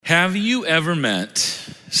Have you ever met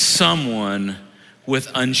someone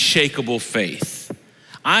with unshakable faith?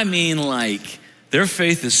 I mean, like, their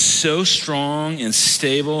faith is so strong and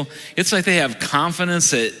stable. It's like they have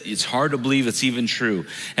confidence that it's hard to believe it's even true.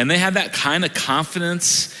 And they have that kind of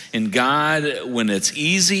confidence in God when it's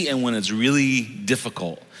easy and when it's really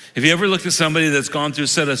difficult. Have you ever looked at somebody that's gone through a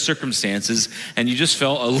set of circumstances and you just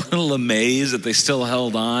felt a little amazed that they still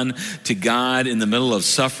held on to God in the middle of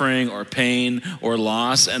suffering or pain or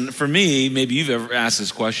loss? And for me, maybe you've ever asked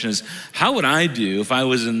this question, is how would I do if I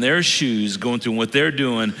was in their shoes going through what they're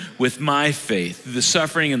doing with my faith, the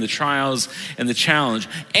suffering and the trials and the challenge?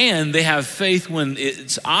 And they have faith when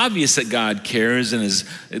it's obvious that God cares and is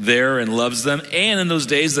there and loves them. And in those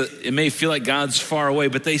days that it may feel like God's far away,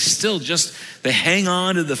 but they still they hang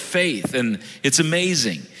on to the faith, and it's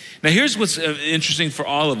amazing. Now, here's what's interesting for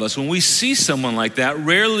all of us. When we see someone like that,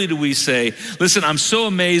 rarely do we say, listen, I'm so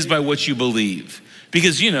amazed by what you believe.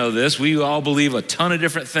 Because you know this, we all believe a ton of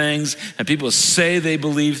different things, and people say they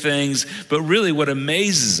believe things, but really what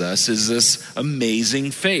amazes us is this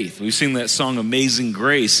amazing faith. We sing that song, Amazing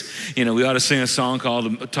Grace. You know, we ought to sing a song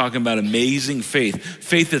talking about amazing faith.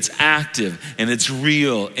 Faith that's active, and it's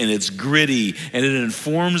real, and it's gritty, and it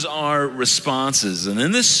informs our responses. And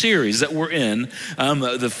in this series that we're in,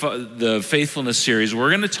 the Faithfulness series,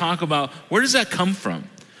 we're going to talk about where does that come from?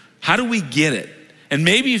 How do we get it? And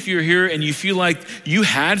maybe if you're here and you feel like you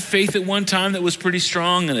had faith at one time that was pretty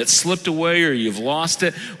strong and it slipped away, or you've lost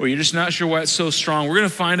it, or you're just not sure why it's so strong, we're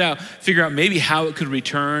going to figure out maybe how it could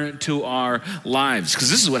return to our lives. Because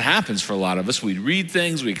this is what happens for a lot of us. We read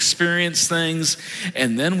things, we experience things,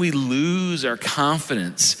 and then we lose our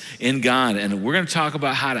confidence in God. And we're going to talk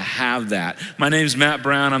about how to have that. My name is Matt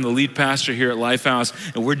Brown. I'm the lead pastor here at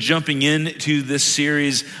Lifehouse, and we're jumping into this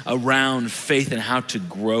series around faith and how to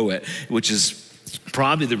grow it, which is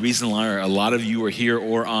probably the reason why a lot of you are here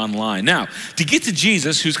or online. Now, to get to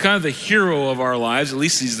Jesus, who's kind of the hero of our lives, at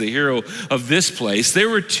least he's the hero of this place, there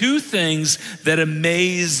were two things that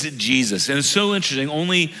amazed Jesus. And it's so interesting,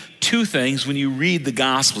 only two things when you read the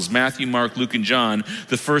Gospels, Matthew, Mark, Luke, and John,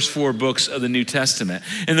 the first four books of the New Testament.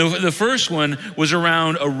 And the first one was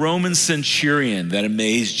around a Roman centurion that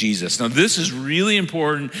amazed Jesus. Now, this is really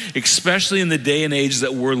important, especially in the day and age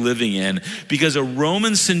that we're living in, because a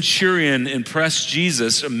Roman centurion impressed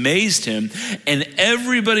Jesus, amazed him, and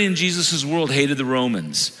everybody in Jesus' world hated the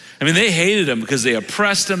Romans. I mean, they hated him because they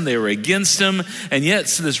oppressed him, they were against him, and yet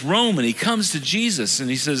so this Roman, he comes to Jesus and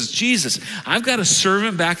he says, Jesus, I've got a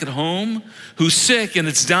servant back at home who's sick and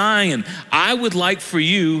it's dying, and I would like for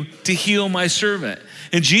you to heal my servant.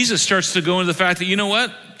 And Jesus starts to go into the fact that, you know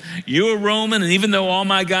what? You're a Roman, and even though all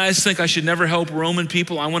my guys think I should never help Roman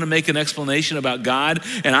people, I want to make an explanation about God,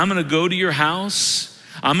 and I'm going to go to your house.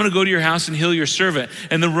 I'm going to go to your house and heal your servant.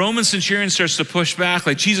 And the Roman centurion starts to push back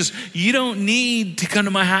like, Jesus, you don't need to come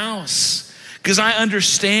to my house because I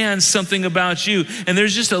understand something about you. And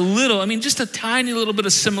there's just just a tiny little bit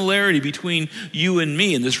of similarity between you and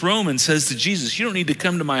me. And this Roman says to Jesus, you don't need to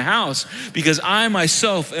come to my house because I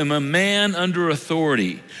myself am a man under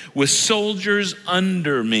authority with soldiers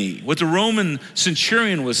under me. What the Roman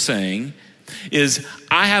centurion was saying is,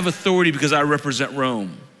 I have authority because I represent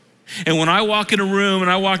Rome. And when I walk in a room and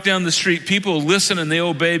I walk down the street, people listen and they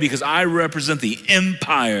obey because I represent the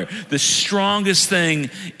empire, the strongest thing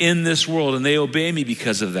in this world, and they obey me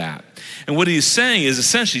because of that. And what he's saying is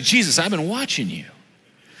essentially, Jesus, I've been watching you,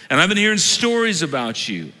 and I've been hearing stories about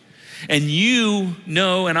you, and you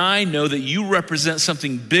know and I know that you represent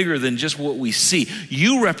something bigger than just what we see.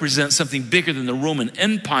 You represent something bigger than the Roman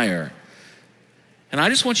Empire. And I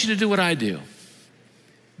just want you to do what I do.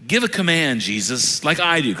 Give a command, Jesus, like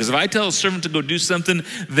I do. Because if I tell a servant to go do something,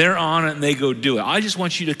 they're on it and they go do it. I just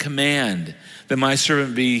want you to command that my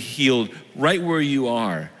servant be healed right where you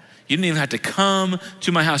are. You didn't even have to come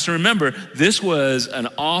to my house. And remember, this was an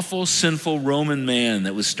awful, sinful Roman man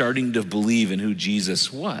that was starting to believe in who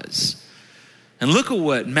Jesus was. And look at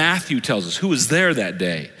what Matthew tells us, who was there that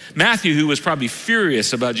day. Matthew, who was probably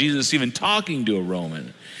furious about Jesus even talking to a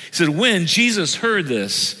Roman. He said, when Jesus heard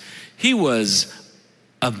this, he was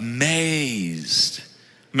amazed.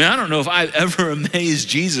 I mean, I don't know if I've ever amazed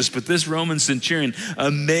Jesus, but this Roman centurion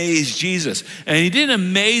amazed Jesus. And he didn't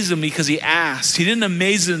amaze him because he asked. He didn't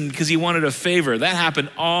amaze him because he wanted a favor. That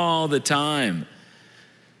happened all the time.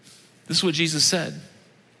 This is what Jesus said.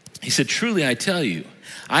 He said, truly I tell you,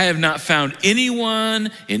 I have not found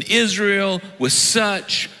anyone in Israel with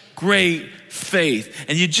such great faith.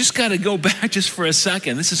 And you just got to go back just for a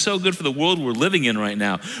second. This is so good for the world we're living in right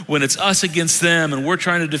now, when it's us against them and we're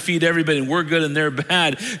trying to defeat everybody and we're good and they're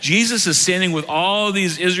bad. Jesus is standing with all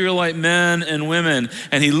these Israelite men and women,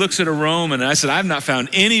 and he looks at a Roman, and I said, I've not found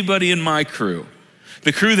anybody in my crew,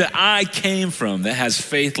 the crew that I came from, that has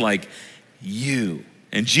faith like you.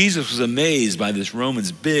 And Jesus was amazed by this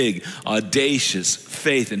Roman's big, audacious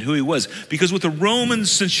faith in who he was. Because what the Roman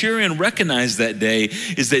centurion recognized that day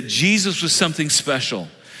is that Jesus was something special.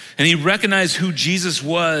 And he recognized who Jesus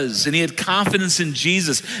was, and he had confidence in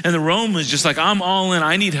Jesus. And the Roman was just like, I'm all in.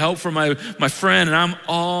 I need help from my friend, and I'm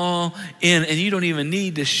all in. And you don't even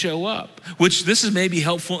need to show up. Which, this is maybe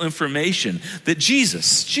helpful information, that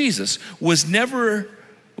Jesus was never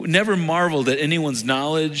marveled at anyone's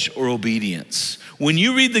knowledge or obedience. When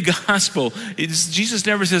you read the gospel, Jesus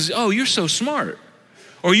never says, oh, you're so smart,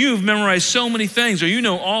 or you've memorized so many things, or you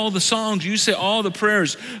know all the songs, you say all the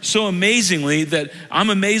prayers so amazingly that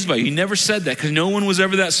I'm amazed by you. He never said that, because no one was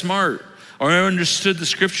ever that smart or understood the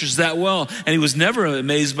scriptures that well. And he was never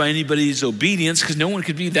amazed by anybody's obedience, because no one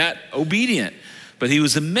could be that obedient. But he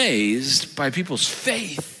was amazed by people's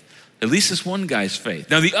faith. At least this one guy's faith.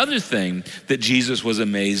 Now, the other thing that Jesus was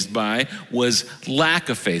amazed by was lack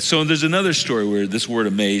of faith. So there's another story where this word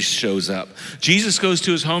amazed shows up. Jesus goes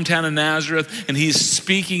to his hometown of Nazareth, and he's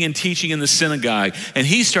speaking and teaching in the synagogue. And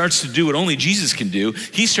he starts to do what only Jesus can do.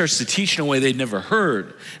 He starts to teach in a way they'd never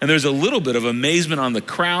heard. And there's a little bit of amazement on the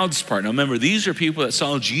crowd's part. Now, remember, these are people that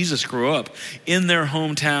saw Jesus grow up in their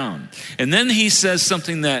hometown. And then he says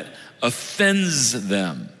something that offends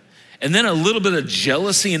them. And then a little bit of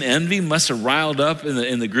jealousy and envy must have riled up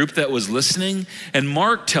in the group that was listening. And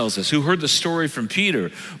Mark tells us, who heard the story from Peter,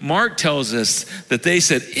 Mark tells us that they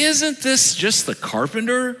said, isn't this just the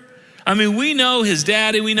carpenter? I mean, we know his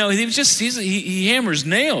daddy, we know he hammers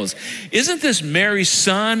nails. Isn't this Mary's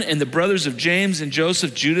son and the brothers of James and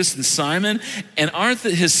Joseph, Judas and Simon? And aren't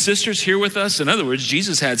his sisters here with us? In other words,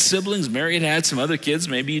 Jesus had siblings. Mary had some other kids.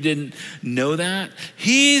 Maybe you didn't know that.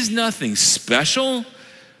 He's nothing special.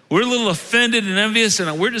 We're a little offended and envious,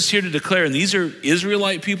 and we're just here to declare, and these are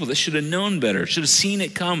Israelite people that should have known better, should have seen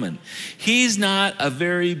it coming. He's not a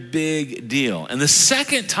very big deal. And the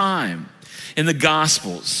second time in the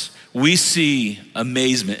Gospels, we see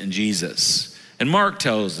amazement in Jesus. And Mark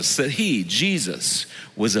tells us that Jesus,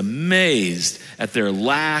 was amazed at their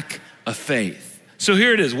lack of faith. So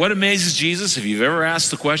here it is. What amazes Jesus? If you've ever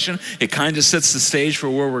asked the question, it kind of sets the stage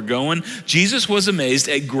for where we're going. Jesus was amazed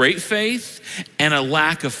at great faith and a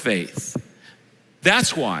lack of faith.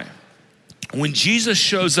 That's why when Jesus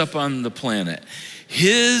shows up on the planet,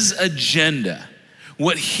 his agenda,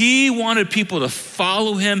 what he wanted people to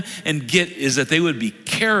follow him and get, is that they would be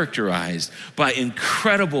characterized by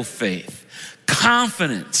incredible faith.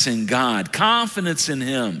 Confidence in God, confidence in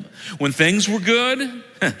him. When things were good,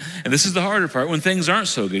 and this is the harder part, when things aren't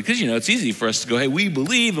so good, because it's easy for us to go, hey, we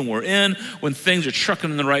believe and we're in when things are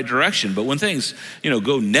trucking in the right direction. But when things,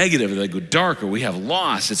 go negative, or they go dark, or we have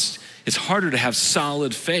loss, it's harder to have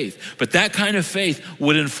solid faith. But that kind of faith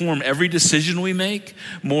would inform every decision we make,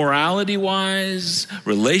 morality-wise,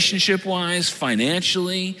 relationship-wise,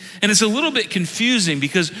 financially. And it's a little bit confusing,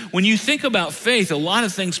 because when you think about faith, a lot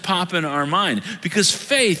of things pop into our mind, because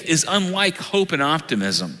faith is unlike hope and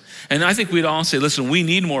optimism. And I think we'd all say, listen, we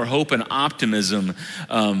need more hope and optimism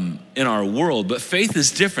in our world, but faith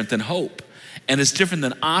is different than hope, and it's different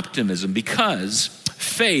than optimism, because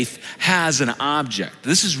faith has an object.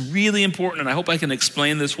 This is really important, and I hope I can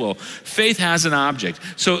explain this well. Faith has an object.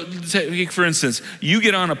 So, for instance, you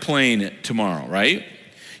get on a plane tomorrow, right?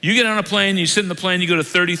 You get on a plane, you sit in the plane, you go to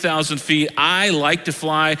 30,000 feet. I like to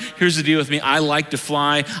fly. Here's the deal with me. I like to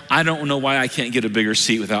fly. I don't know why I can't get a bigger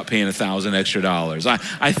seat without paying $1,000 extra.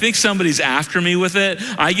 I think somebody's after me with it.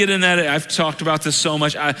 I get in that. I've talked about this so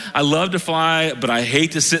much. I love to fly, but I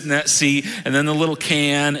hate to sit in that seat, and then the little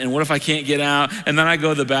can, and what if I can't get out? And then I go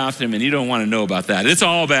to the bathroom, and you don't want to know about that. It's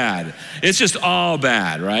all bad. It's just all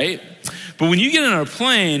bad, right? But when you get in a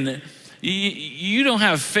plane, you don't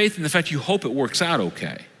have faith in the fact you hope it works out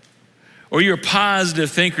okay. Or you're a positive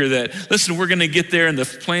thinker that, listen, we're going to get there and the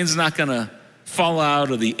plane's not going to fall out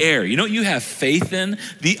of the air. You know what you have faith in?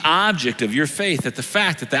 The object of your faith, that the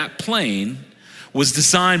fact that that plane was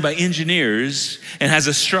designed by engineers and has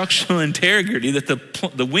a structural integrity that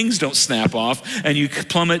the wings don't snap off and you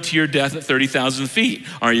plummet to your death at 30,000 feet.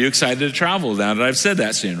 Are you excited to travel now that I've said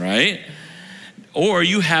that soon, right? Or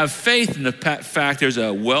you have faith in the fact there's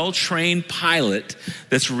a well-trained pilot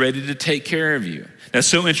that's ready to take care of you. That's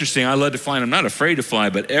so interesting. I love to fly, and I'm not afraid to fly,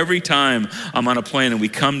 but every time I'm on a plane and we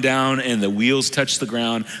come down and the wheels touch the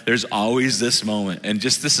ground, there's always this moment. And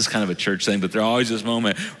just this is kind of a church thing, but there's always this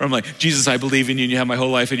moment where I'm like, Jesus, I believe in you, and you have my whole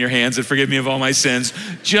life in your hands, and forgive me of all my sins,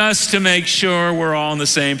 just to make sure we're all on the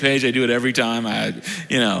same page. I do it every time.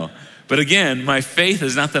 But again, my faith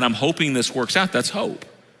is not that I'm hoping this works out. That's hope.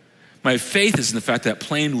 My faith is in the fact that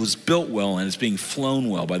plane was built well and it's being flown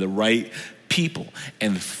well by the right people.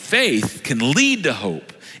 And faith can lead to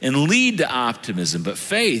hope and lead to optimism, but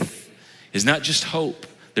faith is not just hope.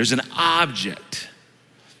 There's an object.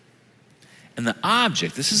 And the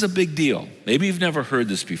object, this is a big deal. Maybe you've never heard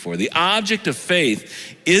this before. The object of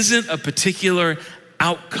faith isn't a particular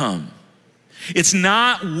outcome. It's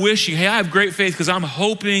not wishing, hey, I have great faith because I'm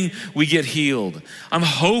hoping we get healed. I'm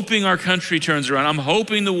hoping our country turns around. I'm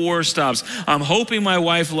hoping the war stops. I'm hoping my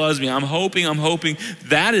wife loves me. I'm hoping.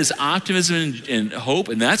 That is optimism and hope,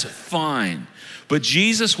 and that's fine. But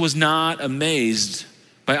Jesus was not amazed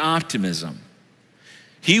by optimism.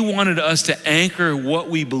 He wanted us to anchor what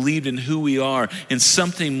we believed in who we are in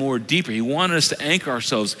something more deeper. He wanted us to anchor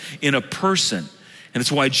ourselves in a person. And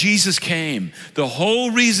it's why Jesus came. The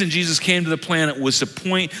whole reason Jesus came to the planet was to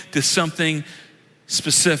point to something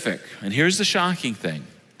specific. And here's the shocking thing.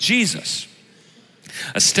 Jesus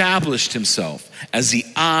established himself as the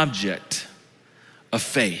object of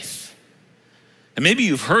faith. And maybe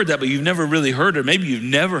you've heard that, but you've never really heard it. Maybe you've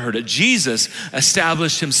never heard it. Jesus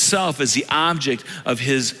established himself as the object of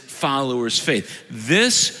his followers' faith.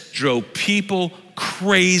 This drove people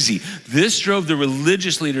crazy. This drove the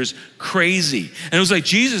religious leaders crazy. And it was like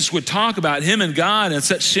Jesus would talk about him and God in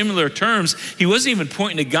such similar terms. He wasn't even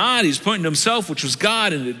pointing to God. He was pointing to himself, which was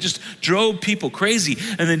God. And it just drove people crazy.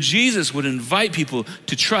 And then Jesus would invite people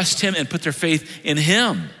to trust him and put their faith in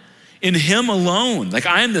him alone. Like,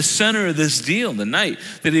 I am the center of this deal. The night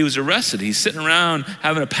that he was arrested, he's sitting around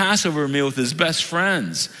having a Passover meal with his best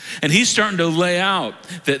friends. And he's starting to lay out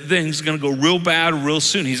that things are going to go real bad real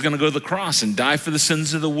soon. He's going to go to the cross and die for the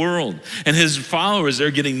sins of the world. And his followers, they're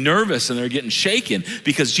getting nervous and they're getting shaken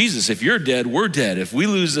because, Jesus, if you're dead, we're dead. If we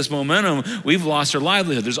lose this momentum, we've lost our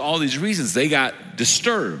livelihood. There's all these reasons. They got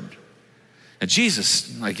disturbed. And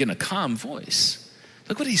Jesus, like in a calm voice,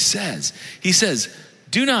 look what he says. He says,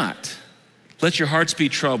 do not let your hearts be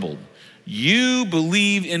troubled. You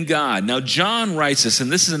believe in God. Now, John writes this,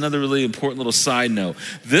 and this is another really important little side note.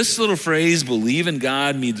 This little phrase, believe in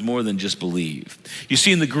God, means more than just believe. You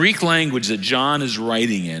see, in the Greek language that John is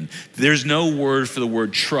writing in, there's no word for the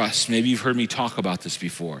word trust. Maybe you've heard me talk about this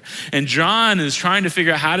before. And John is trying to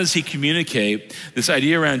figure out how does he communicate this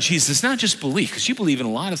idea around Jesus. It's not just belief, because you believe in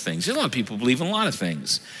a lot of things. A lot of people believe in a lot of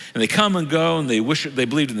things. And they come and go, and they wish they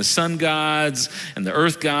believed in the sun gods and the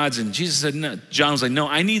earth gods. And Jesus said, no. John was like, no,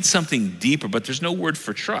 I need something deeper, but there's no word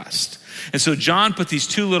for trust. And so John put these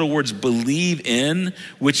two little words, believe in,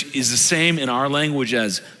 which is the same in our language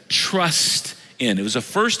as trust in. It was the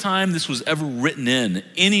first time this was ever written in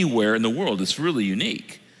anywhere in the world. It's really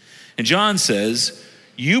unique. And John says,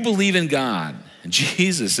 you believe in God. And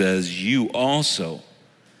Jesus says, you also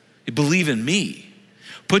believe in me.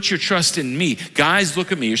 Put your trust in me. Guys,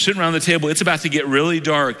 look at me. You're sitting around the table. It's about to get really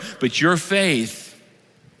dark, but your faith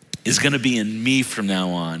is going to be in me from now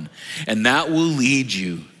on. And that will lead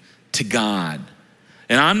you to God.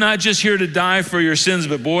 And I'm not just here to die for your sins,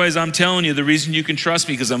 but boys, I'm telling you, the reason you can trust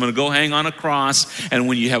me, because I'm going to go hang on a cross. And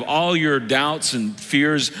when you have all your doubts and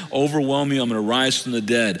fears overwhelm you, I'm going to rise from the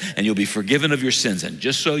dead and you'll be forgiven of your sins. And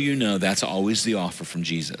just so you know, that's always the offer from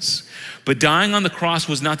Jesus. But dying on the cross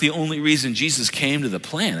was not the only reason Jesus came to the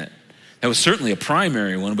planet. That was certainly a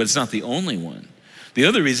primary one, but it's not the only one. The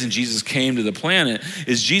other reason Jesus came to the planet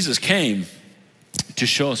is Jesus came to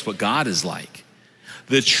show us what God is like.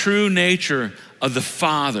 The true nature of the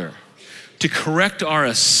Father, to correct our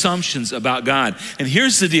assumptions about God. And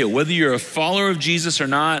here's the deal, whether you're a follower of Jesus or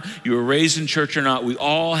not, you were raised in church or not, we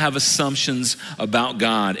all have assumptions about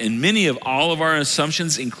God. And many of all of our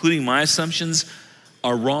assumptions, including my assumptions,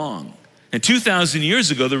 are wrong. And 2,000 years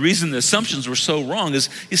ago, the reason the assumptions were so wrong is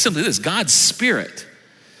simply this: God's spirit.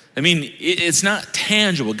 I mean, it's not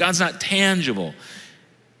tangible. God's not tangible.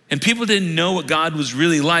 And people didn't know what God was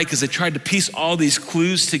really like because they tried to piece all these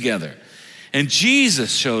clues together. And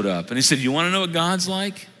Jesus showed up and he said, you want to know what God's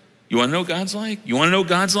like? You want to know what God's like? You want to know what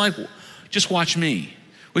God's like? Just watch me.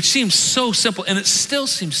 Which seems so simple, and it still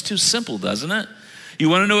seems too simple, doesn't it? You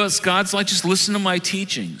want to know what God's like? Just listen to my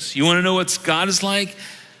teachings. You want to know what God is like?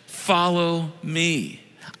 Follow me.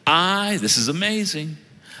 This is amazing.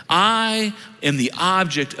 I am the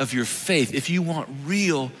object of your faith. If you want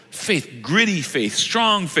real faith, gritty faith,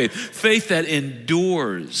 strong faith, faith that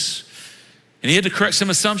endures, And he had to correct some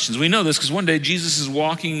assumptions. We know this because one day Jesus is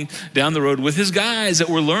walking down the road with his guys that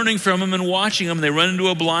were learning from him and watching him. And they run into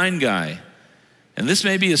a blind guy. And this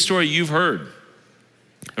may be a story you've heard.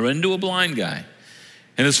 They run into a blind guy.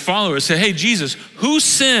 And his followers say, hey, Jesus, who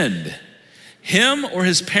sinned? Him or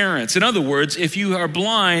his parents? In other words, if you are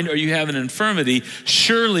blind or you have an infirmity,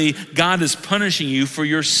 surely God is punishing you for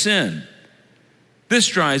your sin. This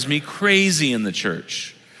drives me crazy in the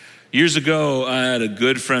church. Years ago, I had a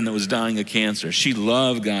good friend that was dying of cancer. She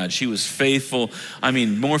loved God. She was faithful. I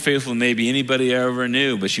mean, more faithful than maybe anybody I ever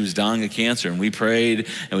knew, but she was dying of cancer. And we prayed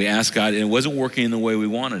and we asked God, and it wasn't working in the way we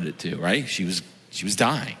wanted it to, right? She was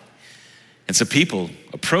dying. And so people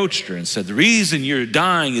approached her and said, the reason you're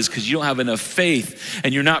dying is because you don't have enough faith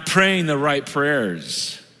and you're not praying the right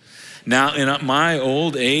prayers. Now, in my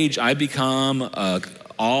old age, I become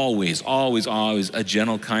always a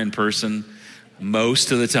gentle, kind person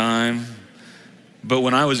most of the time. But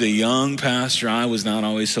when I was a young pastor, I was not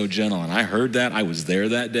always so gentle. And I heard that. I was there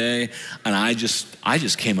that day. And I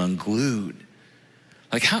just came unglued.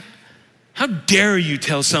 Like, how dare you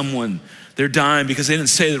tell someone they're dying because they didn't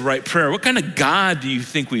say the right prayer? What kind of God do you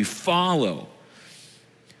think we follow?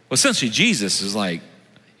 Well, essentially, Jesus is like,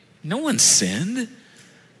 no one sinned.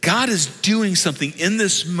 God is doing something in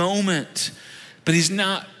this moment, but he's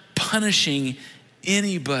not punishing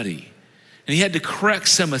anybody. And he had to correct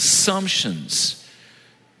some assumptions.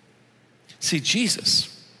 See, Jesus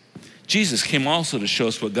came also to show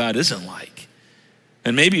us what God isn't like.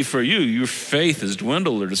 And maybe for you, your faith has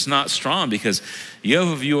dwindled or it's not strong because you have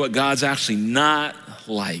a view of what God's actually not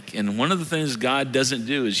like. And one of the things God doesn't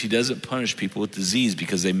do is he doesn't punish people with disease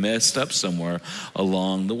because they messed up somewhere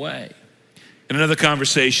along the way. In another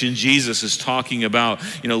conversation, Jesus is talking about,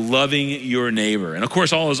 loving your neighbor. And of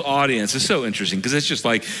course, all his audience is so interesting because it's just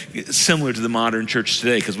like similar to the modern church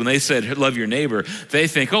today. Because when they said, love your neighbor, they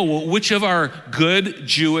think, oh, well, which of our good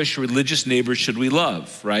Jewish religious neighbors should we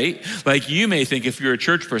love, right? Like you may think if you're a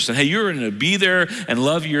church person, hey, you're going to be there and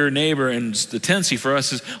love your neighbor. And the tendency for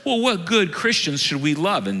us is, well, what good Christians should we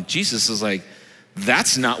love? And Jesus is like,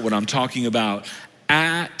 that's not what I'm talking about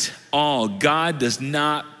at all. God does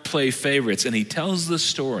not play favorites. And he tells the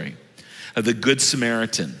story of the Good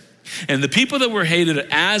Samaritan. And the people that were hated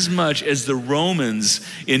as much as the Romans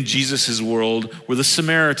in Jesus' world were the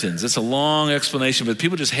Samaritans. It's a long explanation, but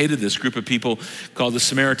people just hated this group of people called the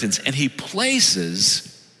Samaritans. And he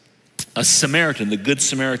places a Samaritan, the Good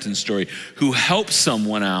Samaritan story, who helps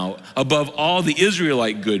someone out above all the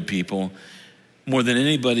Israelite good people more than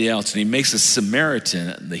anybody else. And he makes a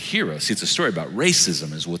Samaritan the hero. See, it's a story about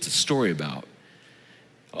racism is what the story about.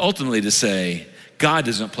 Ultimately to say, God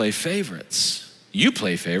doesn't play favorites. You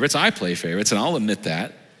play favorites, I play favorites, and I'll admit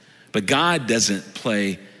that. But God doesn't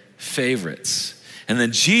play favorites. And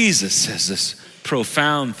then Jesus says this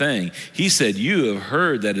profound thing. He said, you have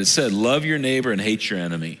heard that it said, love your neighbor and hate your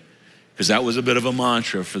enemy. Because that was a bit of a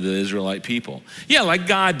mantra for the Israelite people. Yeah, like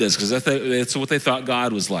God does, because that's what they thought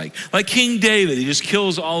God was like. Like King David, he just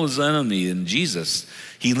kills all his enemies. And Jesus,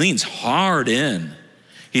 he leans hard in.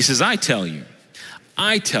 He says, I tell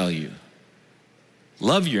you,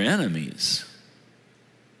 love your enemies.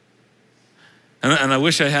 And I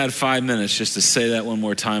wish I had 5 minutes just to say that one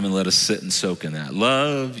more time and let us sit and soak in that.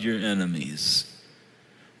 Love your enemies.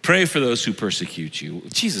 Pray for those who persecute you.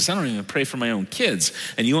 Jesus, I don't even pray for my own kids.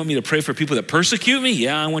 And you want me to pray for people that persecute me?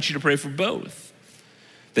 Yeah, I want you to pray for both.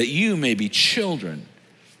 That you may be children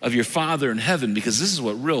of your Father in heaven, because this is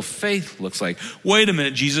what real faith looks like. Wait a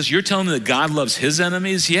minute, Jesus, you're telling me that God loves his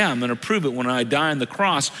enemies? Yeah, I'm going to prove it when I die on the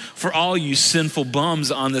cross for all you sinful bums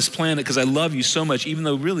on this planet, because I love you so much, even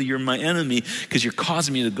though really you're my enemy because you're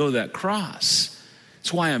causing me to go to that cross.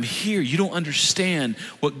 That's why I'm here. You don't understand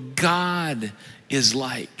what God is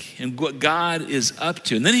like and what God is up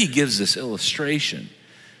to. And then he gives this illustration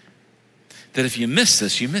that if you miss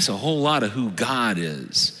this, you miss a whole lot of who God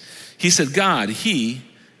is. He said, God, he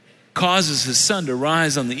causes his sun to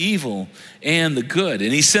rise on the evil and the good.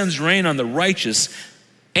 And he sends rain on the righteous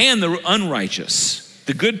and the unrighteous,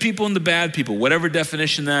 the good people and the bad people, whatever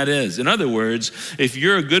definition that is. In other words, if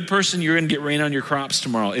you're a good person, you're going to get rain on your crops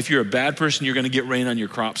tomorrow. If you're a bad person, you're going to get rain on your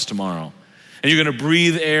crops tomorrow. And you're going to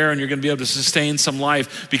breathe air and you're going to be able to sustain some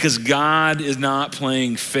life because God is not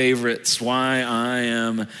playing favorites. Why I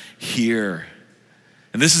am here.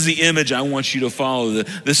 And this is the image I want you to follow.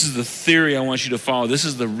 This is the theory I want you to follow. This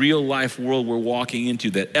is the real life world we're walking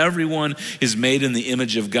into, that everyone is made in the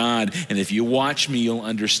image of God. And if you watch me, you'll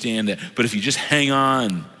understand it. But if you just hang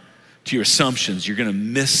on to your assumptions, you're going to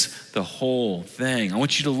miss the whole thing. I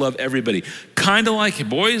want you to love everybody. Kind of like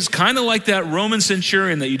that Roman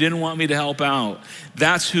centurion that you didn't want me to help out.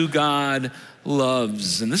 That's who God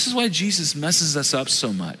loves. And this is why Jesus messes us up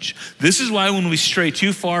so much. This is why when we stray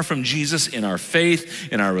too far from Jesus in our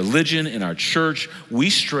faith, in our religion, in our church, we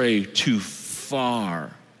stray too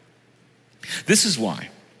far. This is why.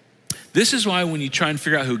 This is why when you try and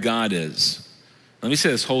figure out who God is, let me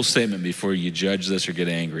say this whole statement before you judge this or get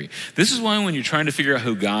angry. This is why when you're trying to figure out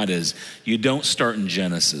who God is, you don't start in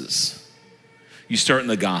Genesis. You start in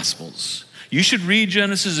the Gospels. You should read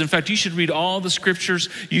Genesis. In fact, you should read all the scriptures.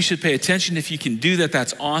 You should pay attention. If you can do that,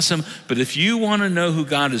 that's awesome. But if you want to know who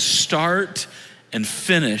God is, start and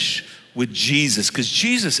finish with Jesus, because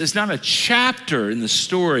Jesus is not a chapter in the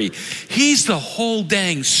story. He's the whole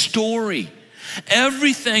dang story.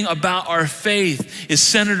 Everything about our faith is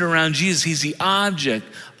centered around Jesus. He's the object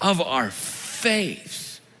of our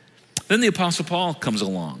faith. Then the Apostle Paul comes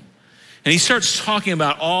along, and he starts talking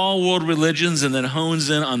about all world religions and then hones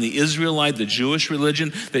in on the Israelite, the Jewish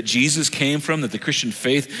religion that Jesus came from, that the Christian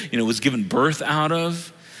faith, was given birth out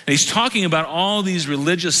of. And he's talking about all these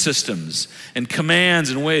religious systems and commands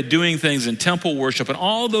and way of doing things and temple worship and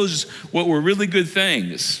all those what were really good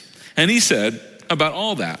things. And he said about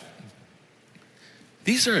all that,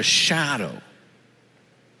 these are a shadow.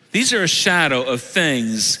 These are a shadow of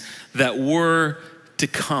things that were to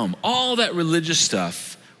come. All that religious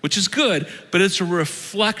stuff, which is good, but it's a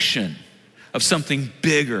reflection of something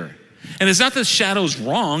bigger. And it's not that shadow's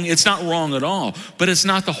wrong. It's not wrong at all, but it's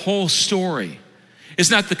not the whole story. It's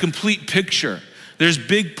not the complete picture. There's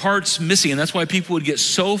big parts missing, and that's why people would get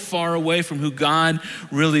so far away from who God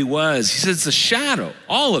really was. He says it's a shadow,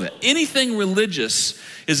 all of it. Anything religious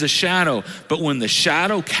is a shadow, but when the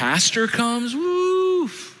shadow caster comes, woo,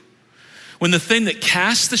 when the thing that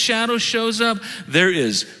casts the shadow shows up, there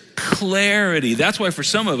is clarity. That's why for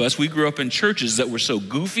some of us, we grew up in churches that were so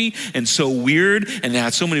goofy and so weird and they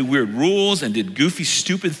had so many weird rules and did goofy,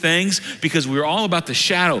 stupid things because we were all about the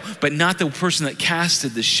shadow, but not the person that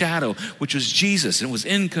casted the shadow, which was Jesus. And it was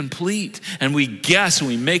incomplete. And we guess and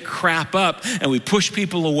we make crap up and we push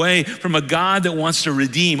people away from a God that wants to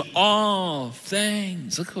redeem all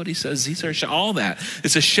things. Look what he says. These are all that.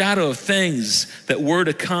 It's a shadow of things that were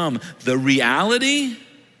to come. The reality,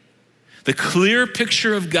 the clear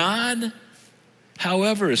picture of God,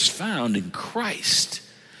 however, is found in Christ.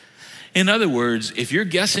 In other words, if you're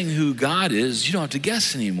guessing who God is, you don't have to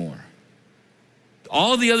guess anymore.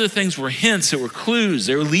 All the other things were hints, that were clues,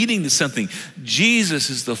 they were leading to something.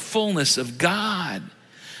 Jesus is the fullness of God.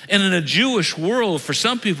 And in a Jewish world, for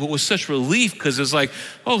some people, it was such relief because it was like,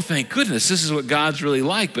 oh, thank goodness, this is what God's really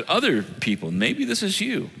like. But other people, maybe this is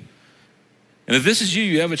you. And if this is you,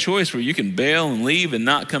 you have a choice where you can bail and leave and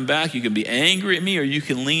not come back. You can be angry at me, or you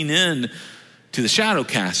can lean in to the shadow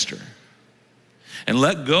caster and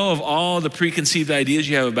let go of all the preconceived ideas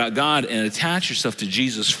you have about God and attach yourself to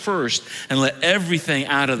Jesus first and let everything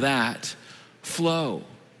out of that flow.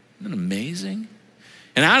 Isn't that amazing?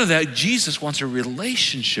 And out of that, Jesus wants a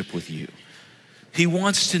relationship with you. He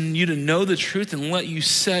wants you to know the truth and let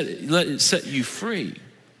it set you free.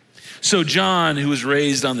 So John, who was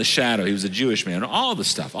raised on the shadow, he was a Jewish man, all the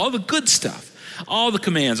stuff, all the good stuff, all the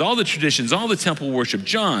commands, all the traditions, all the temple worship.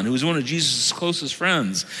 John, who was one of Jesus' closest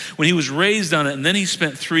friends, when he was raised on it, and then he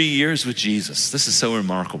spent 3 years with Jesus. This is so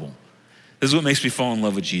remarkable. This is what makes me fall in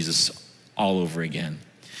love with Jesus all over again.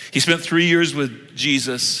 He spent 3 years with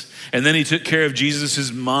Jesus, and then he took care of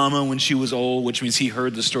Jesus' mama when she was old, which means he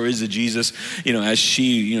heard the stories of Jesus, as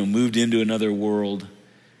she, moved into another world.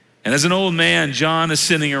 And as an old man, John is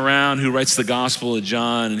sitting around, who writes the Gospel of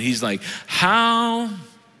John, and he's like, how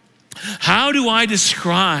do I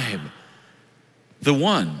describe the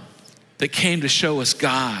one that came to show us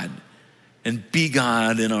God and be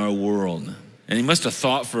God in our world? And he must have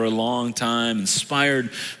thought for a long time,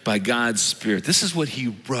 inspired by God's Spirit. This is what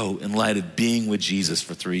he wrote in light of being with Jesus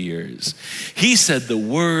for 3 years. He said, the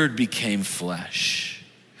Word became flesh.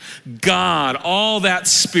 God, all that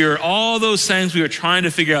Spirit, all those things we were trying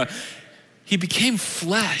to figure out, he became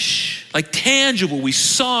flesh, like tangible. We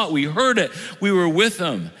saw it, we heard it, we were with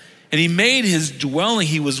him. And he made his dwelling,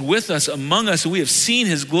 he was with us, among us, and we have seen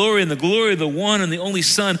his glory and the glory of the one and the only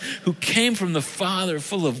Son who came from the Father,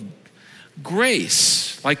 full of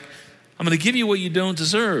grace. Like, I'm going to give you what you don't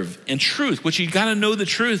deserve. And truth, which you got to know the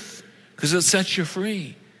truth because it sets you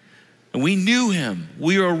free. And we knew him,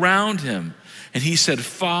 we were around him. And he said,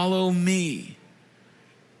 follow me.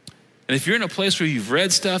 And if you're in a place where you've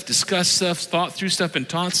read stuff, discussed stuff, thought through stuff, and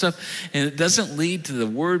taught stuff, and it doesn't lead to the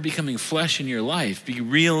Word becoming flesh in your life, be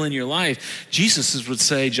real in your life,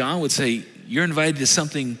 John would say, you're invited to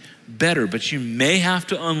something better, but you may have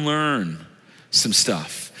to unlearn some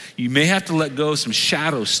stuff. You may have to let go of some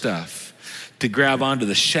shadow stuff to grab onto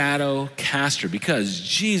the shadow caster because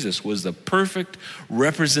Jesus was the perfect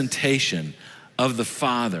representation of the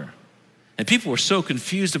Father. And people were so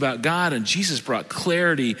confused about God, and Jesus brought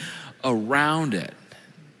clarity around it.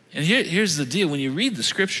 And here's the deal. When you read the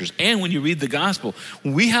scriptures and when you read the gospel,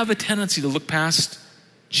 we have a tendency to look past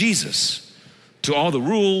Jesus, to all the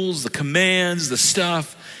rules, the commands, the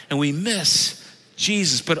stuff, and we miss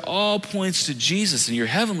Jesus. But it all points to Jesus and your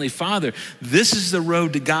heavenly Father. This is the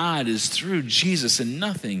road to God, is through Jesus and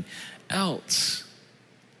nothing else.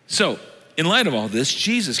 So, in light of all this,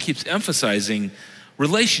 Jesus keeps emphasizing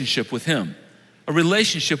relationship with him, a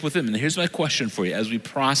relationship with him. And here's my question for you as we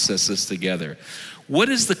process this together. What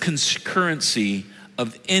is the concurrency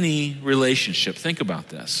of any relationship? Think about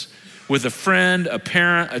this. With a friend, a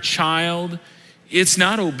parent, a child, it's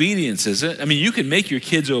not obedience, is it? I mean, you can make your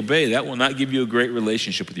kids obey. That will not give you a great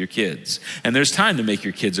relationship with your kids. And there's time to make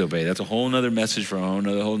your kids obey. That's a whole nother message for a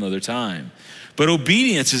whole nother time. But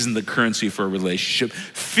obedience isn't the currency for a relationship.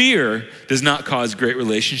 Fear does not cause great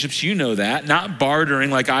relationships. You know that. Not bartering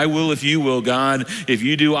like I will if you will, God. If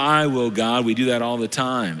you do, I will, God. We do that all the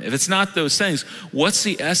time. If it's not those things, what's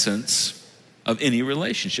the essence of any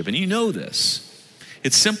relationship? And you know this.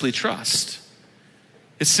 It's simply trust.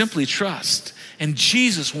 It's simply trust. And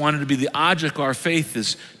Jesus wanted to be the object of our faith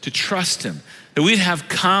is to trust him. That we'd have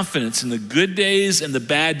confidence in the good days and the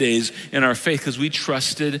bad days in our faith because we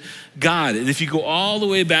trusted God. And if you go all the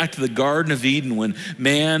way back to the Garden of Eden when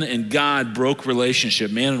man and God broke relationship,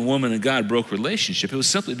 man and woman and God broke relationship, it was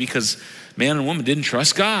simply because man and woman didn't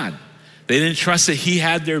trust God. They didn't trust that he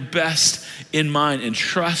had their best in mind, and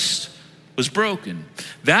trust was broken.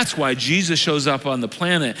 That's why Jesus shows up on the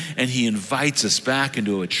planet and he invites us back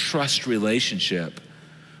into a trust relationship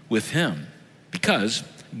with him because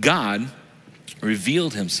God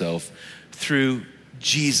revealed himself through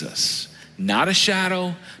Jesus. Not a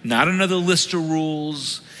shadow, not another list of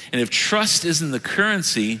rules. And if trust isn't the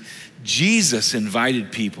currency, Jesus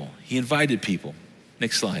invited people. He invited people.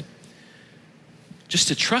 Next slide. Just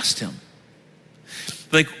to trust him.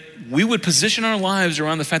 Like we would position our lives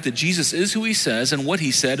around the fact that Jesus is who he says and what he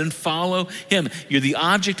said and follow him. You're the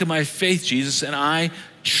object of my faith, Jesus, and I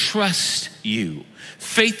trust you.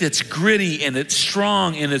 Faith that's gritty and it's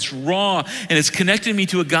strong and it's raw and it's connecting me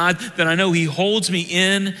to a God that I know he holds me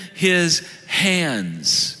in his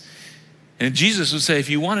hands. And Jesus would say, if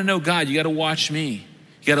you want to know God, you got to watch me.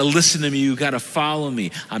 You got to listen to me. You got to follow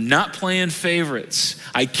me. I'm not playing favorites.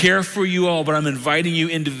 I care for you all, but I'm inviting you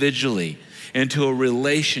individually into a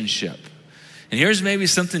relationship. And here's maybe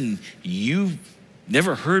something you've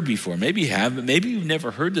never heard before. Maybe you have, but maybe you've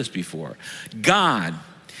never heard this before. God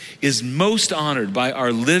is most honored by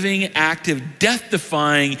our living, active,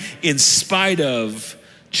 death-defying, in spite of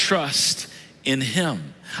trust in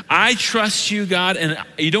him. I trust you, God, and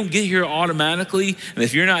you don't get here automatically. And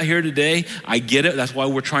if you're not here today, I get it. That's why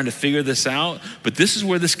we're trying to figure this out. But this is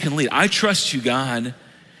where this can lead. I trust you, God,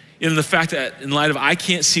 in the fact that in light of I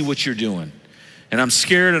can't see what you're doing. And I'm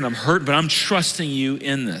scared and I'm hurt, but I'm trusting you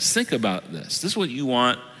in this. Think about this. This is what you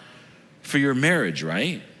want for your marriage,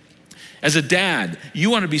 right? As a dad, you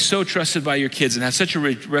want to be so trusted by your kids and have such a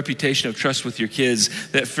reputation of trust with your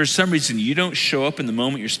kids that for some reason you don't show up in the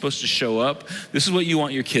moment you're supposed to show up. This is what you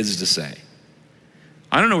want your kids to say.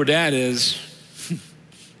 I don't know where dad is,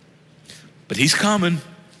 but he's coming.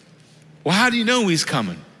 Well, how do you know he's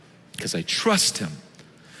coming? Because I trust him.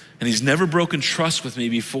 And he's never broken trust with me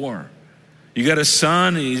before. You got a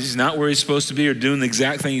son, he's not where he's supposed to be or doing the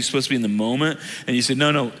exact thing he's supposed to be in the moment. And you say,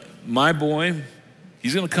 no, my boy,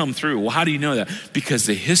 he's going to come through. Well, how do you know that? Because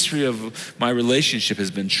the history of my relationship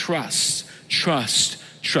has been trust.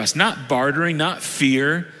 Not bartering, not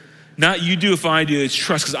fear, not you do if I do. It's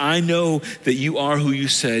trust because I know that you are who you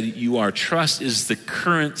said you are. Trust is the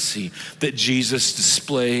currency that Jesus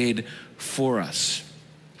displayed for us.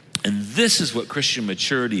 And this is what Christian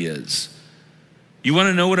maturity is. You want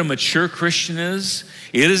to know what a mature Christian is?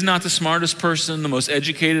 It is not the smartest person, the most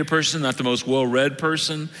educated person, not the most well-read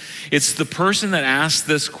person. It's the person that asks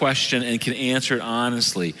this question and can answer it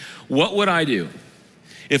honestly. What would I do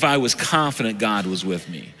if I was confident God was with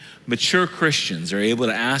me? Mature Christians are able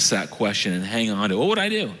to ask that question and hang on to it. What would I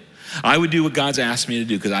do? I would do what God's asked me to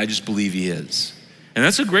do because I just believe he is. And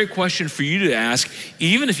that's a great question for you to ask,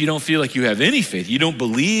 even if you don't feel like you have any faith, you don't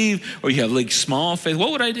believe, or you have like small faith.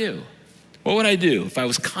 What would I do? What would I do if I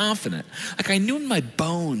was confident? Like I knew in my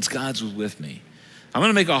bones God was with me. I'm going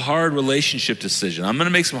to make a hard relationship decision. I'm going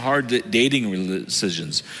to make some hard dating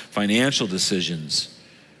decisions, financial decisions,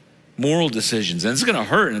 moral decisions. And it's going to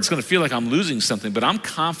hurt and it's going to feel like I'm losing something, but I'm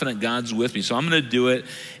confident God's with me. So I'm going to do it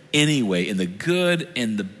anyway, in the good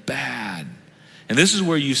and the bad. And this is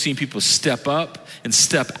where you've seen people step up and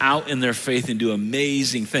step out in their faith and do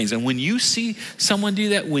amazing things. And when you see someone do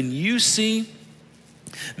that, when you see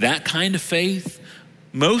that kind of faith,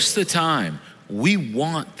 most of the time, we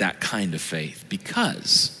want that kind of faith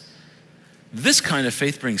because this kind of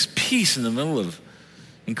faith brings peace in the middle of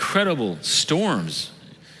incredible storms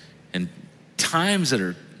and times that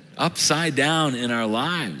are upside down in our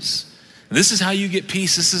lives. This is how you get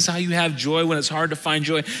peace. This is how you have joy when it's hard to find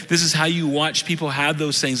joy. This is how you watch people have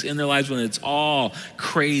those things in their lives when it's all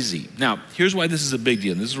crazy. Now, here's why this is a big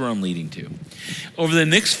deal, and this is where I'm leading to. Over the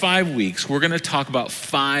next 5 weeks, we're going to talk about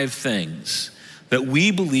 5 things that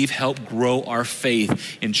we believe help grow our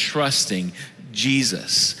faith in trusting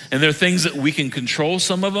Jesus. And there are things that we can control,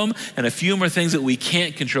 some of them, and a few of them are things that we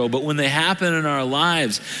can't control. But when they happen in our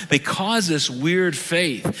lives, they cause this weird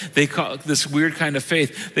faith. They cause this weird kind of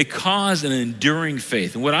faith. They cause an enduring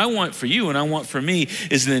faith. And what I want for you and I want for me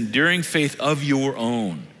is an enduring faith of your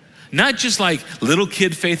own. Not just like little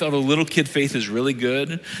kid faith, although little kid faith is really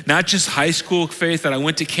good. Not just high school faith that I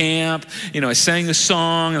went to camp, I sang a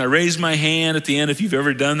song and I raised my hand at the end if you've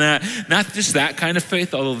ever done that. Not just that kind of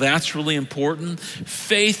faith, although that's really important.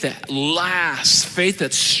 Faith that lasts, faith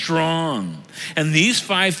that's strong. And these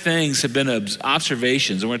 5 things have been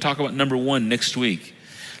observations. And we're going to talk about number 1 next week.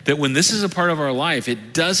 That when this is a part of our life,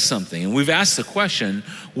 it does something. And we've asked the question,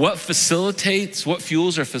 what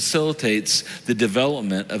fuels or facilitates the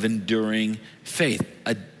development of enduring faith?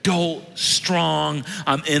 Adult, strong,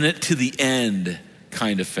 I'm in it to the end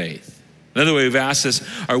kind of faith. Another way we've asked this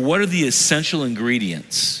are, what are the essential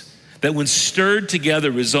ingredients that when stirred together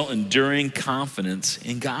result in enduring confidence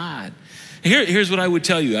in God? Here's what I would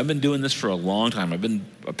tell you. I've been doing this for a long time. I've been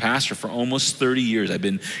a pastor for almost 30 years. I've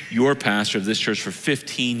been your pastor of this church for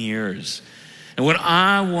 15 years. And what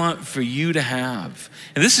I want for you to have,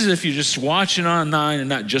 and this is if you're just watching online and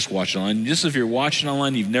not just watching online, just if you're watching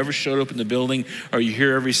online, you've never showed up in the building, or you're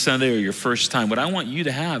here every Sunday or your first time, what I want you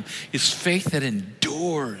to have is faith that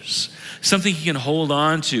endures, something you can hold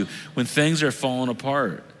on to when things are falling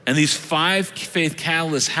apart. And these 5 faith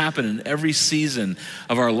catalysts happen in every season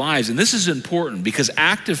of our lives. And this is important because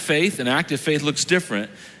active faith looks different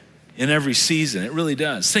in every season. It really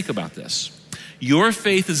does. Think about this. Your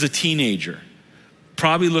faith as a teenager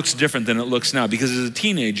probably looks different than it looks now, because as a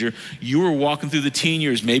teenager, you were walking through the teen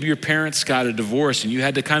years. Maybe your parents got a divorce and you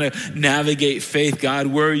had to kind of navigate faith. God,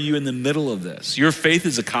 where are you in the middle of this? Your faith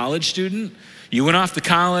as a college student, you went off to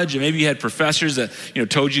college and maybe you had professors that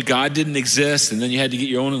told you God didn't exist, and then you had to get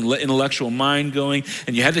your own intellectual mind going,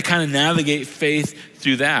 and you had to kind of navigate faith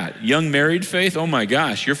through that. Young married faith, oh my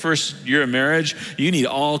gosh, your first year of marriage, you need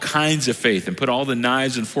all kinds of faith and put all the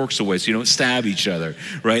knives and forks away so you don't stab each other,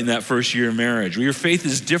 right, in that first year of marriage. Well, your faith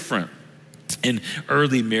is different in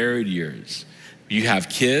early married years. You have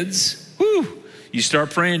kids, you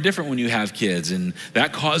start praying different when you have kids, and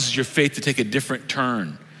that causes your faith to take a different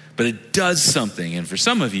turn. But it does something. And for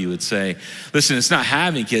some of you, it would say, listen, it's not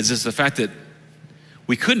having kids, it's the fact that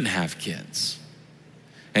we couldn't have kids.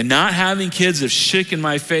 And not having kids have shaken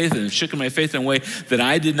my faith, and shaken my faith in a way that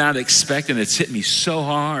I did not expect, and it's hit me so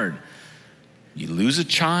hard. You lose a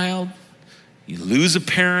child, you lose a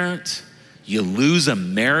parent, you lose a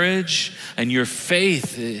marriage, and your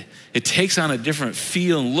faith, it takes on a different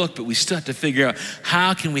feel and look, but we still have to figure out,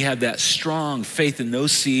 how can we have that strong faith in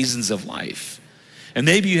those seasons of life? And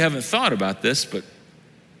maybe you haven't thought about this, but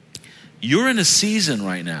you're in a season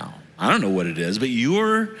right now. I don't know what it is, but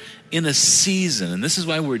you're in a season, and this is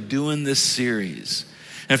why we're doing this series.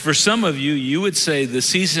 And for some of you, you would say the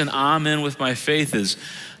season I'm in with my faith is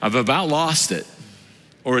I've about lost it,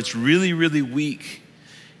 or it's really, really weak.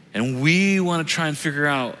 And we want to try and figure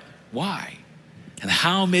out why and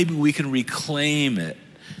how maybe we can reclaim it.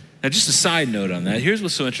 Now, just a side note on that. Here's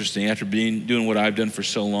what's so interesting after doing what I've done for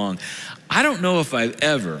so long. I don't know if I've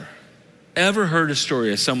ever heard a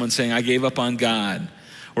story of someone saying, I gave up on God,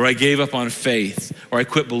 or I gave up on faith, or I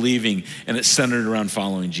quit believing, and it's centered around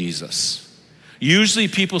following Jesus. Usually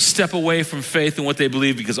people step away from faith and what they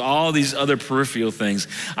believe because all these other peripheral things.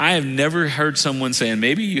 I have never heard someone say, and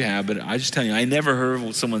maybe you have, but I just tell you, I never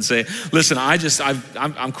heard someone say, listen,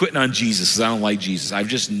 I'm quitting on Jesus because I don't like Jesus. I've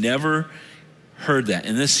just never heard that.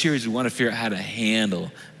 In this series, we want to figure out how to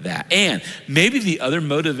handle that. And maybe the other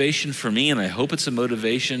motivation for me, and I hope it's a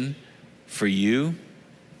motivation for you,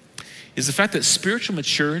 is the fact that spiritual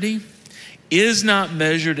maturity is not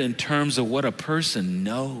measured in terms of what a person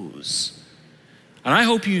knows. And I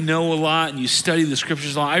hope you know a lot and you study the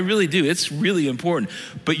scriptures a lot. I really do. It's really important.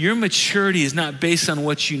 But your maturity is not based on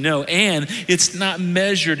what you know, and it's not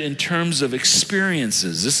measured in terms of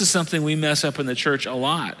experiences. This is something we mess up in the church a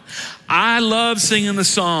lot. I love singing the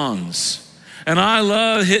songs. And I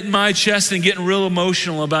love hitting my chest and getting real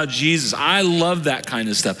emotional about Jesus. I love that kind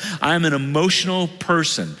of stuff. I'm an emotional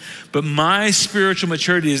person. But my spiritual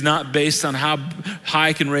maturity is not based on how high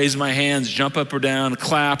I can raise my hands, jump up or down,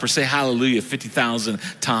 clap, or say hallelujah 50,000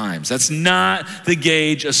 times. That's not the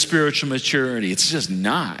gauge of spiritual maturity. It's just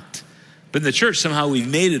not. But in the church, somehow we've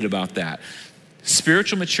made it about that.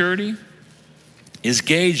 Spiritual maturity is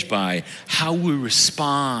gauged by how we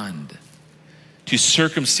respond to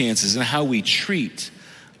circumstances and how we treat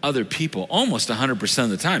other people almost 100% of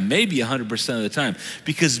the time, maybe 100% of the time.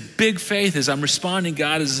 Because big faith is I'm responding,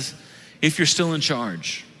 God, as if you're still in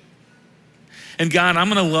charge. And God, I'm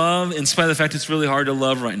gonna love in spite of the fact it's really hard to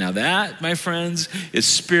love right now. That, my friends, is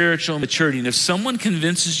spiritual maturity. And if someone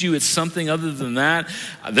convinces you it's something other than that,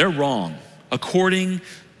 they're wrong. According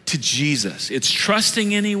to Jesus, it's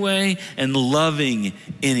trusting anyway and loving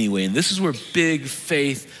anyway. And this is where big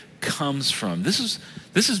faith comes from. This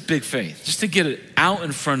is big faith, just to get it out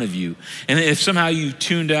in front of you. And if somehow you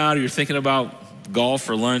tuned out or you're thinking about golf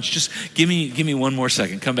or lunch, just give me one more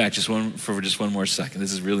second. Come back for just one more second.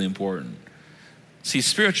 This is really important. See,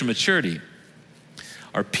 spiritual maturity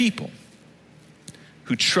are people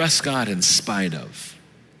who trust God in spite of.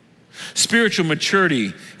 Spiritual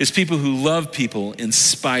maturity is people who love people in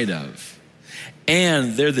spite of.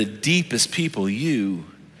 And they're the deepest people you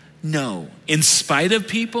know. In spite of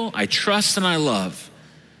people, I trust and I love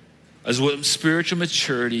is what spiritual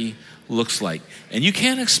maturity looks like. And you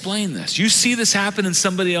can't explain this. You see this happen in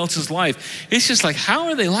somebody else's life. It's just like, how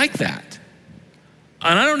are they like that?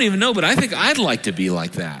 And I don't even know, but I think I'd like to be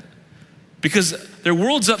like that. Because their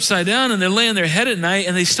world's upside down and they're laying their head at night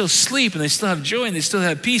and they still sleep and they still have joy and they still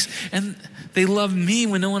have peace. And they love me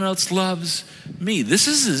when no one else loves me. This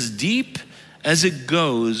is as deep as it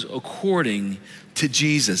goes according to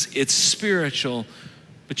Jesus. It's spiritual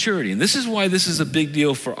maturity. And this is why this is a big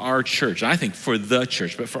deal for our church. I think for the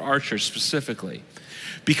church, but for our church specifically.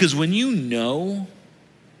 Because when you know,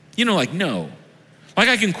 like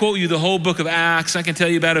I can quote you the whole book of Acts, I can tell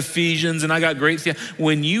you about Ephesians, and I got great things.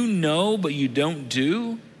 When you know but you don't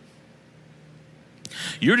do,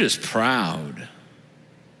 you're just proud.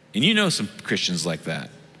 And you know some Christians like that.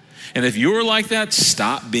 And if you're like that,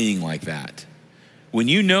 stop being like that. When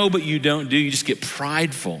you know but you don't do, you just get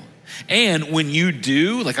prideful. And when you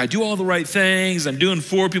do, like I do all the right things, I'm doing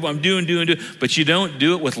for people, I'm doing, but you don't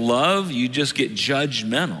do it with love, you just get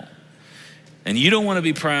judgmental. And you don't want to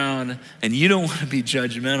be proud, and you don't want to be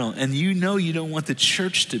judgmental, and you know you don't want the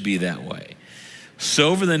church to be that way. So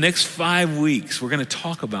over the next 5 weeks, we're going to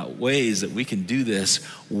talk about ways that we can do this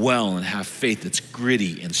well and have faith that's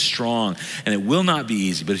gritty and strong. And it will not be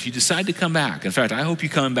easy, but if you decide to come back, in fact, I hope you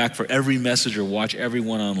come back for every message or watch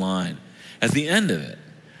everyone online. At the end of it,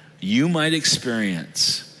 you might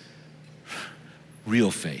experience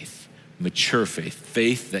real faith, mature faith,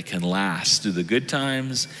 faith that can last through the good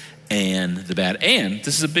times and the bad. And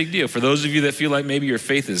this is a big deal. For those of you that feel like maybe your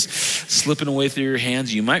faith is slipping away through your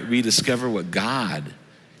hands, you might rediscover what God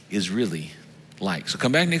is really like. So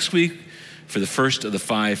come back next week for the first of the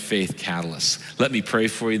 5 faith catalysts. Let me pray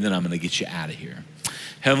for you, then I'm going to get you out of here.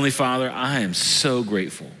 Heavenly Father, I am so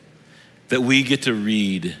grateful that we get to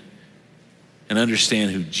read and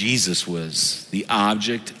understand who Jesus was, the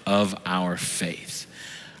object of our faith.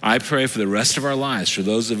 I pray for the rest of our lives, for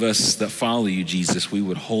those of us that follow you, Jesus, we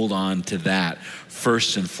would hold on to that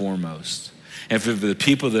first and foremost. And for the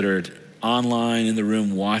people that are online, in the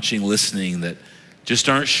room, watching, listening, that just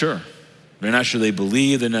aren't sure. They're not sure they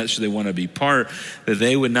believe, they're not sure they want to be part, that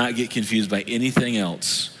they would not get confused by anything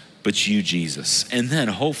else but you, Jesus. And then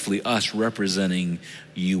hopefully us representing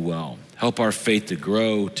you well. Help our faith to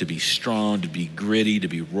grow, to be strong, to be gritty, to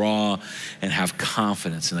be raw, and have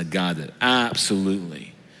confidence in a God that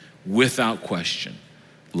absolutely, without question,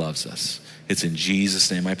 loves us. It's in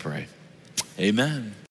Jesus' name I pray. Amen.